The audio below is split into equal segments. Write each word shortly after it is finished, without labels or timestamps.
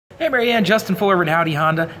Hey Mary Ann, Justin Fuller at Howdy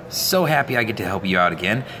Honda. So happy I get to help you out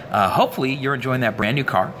again. Hopefully you're enjoying that brand new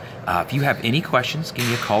car. If you have any questions, give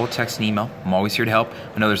me a call, text, and email. I'm always here to help.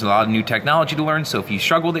 I know there's a lot of new technology to learn, so if you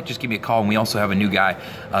struggle with it, just give me a call. And we also have a new guy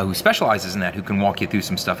who specializes in that, who can walk you through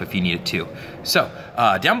some stuff if you need it too. So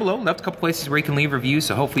down below, left a couple places where you can leave reviews.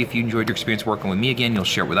 So hopefully if you enjoyed your experience working with me again, you'll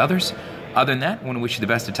share it with others. Other than that, I want to wish you the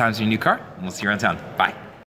best of times in your new car, and we'll see you around town. Bye.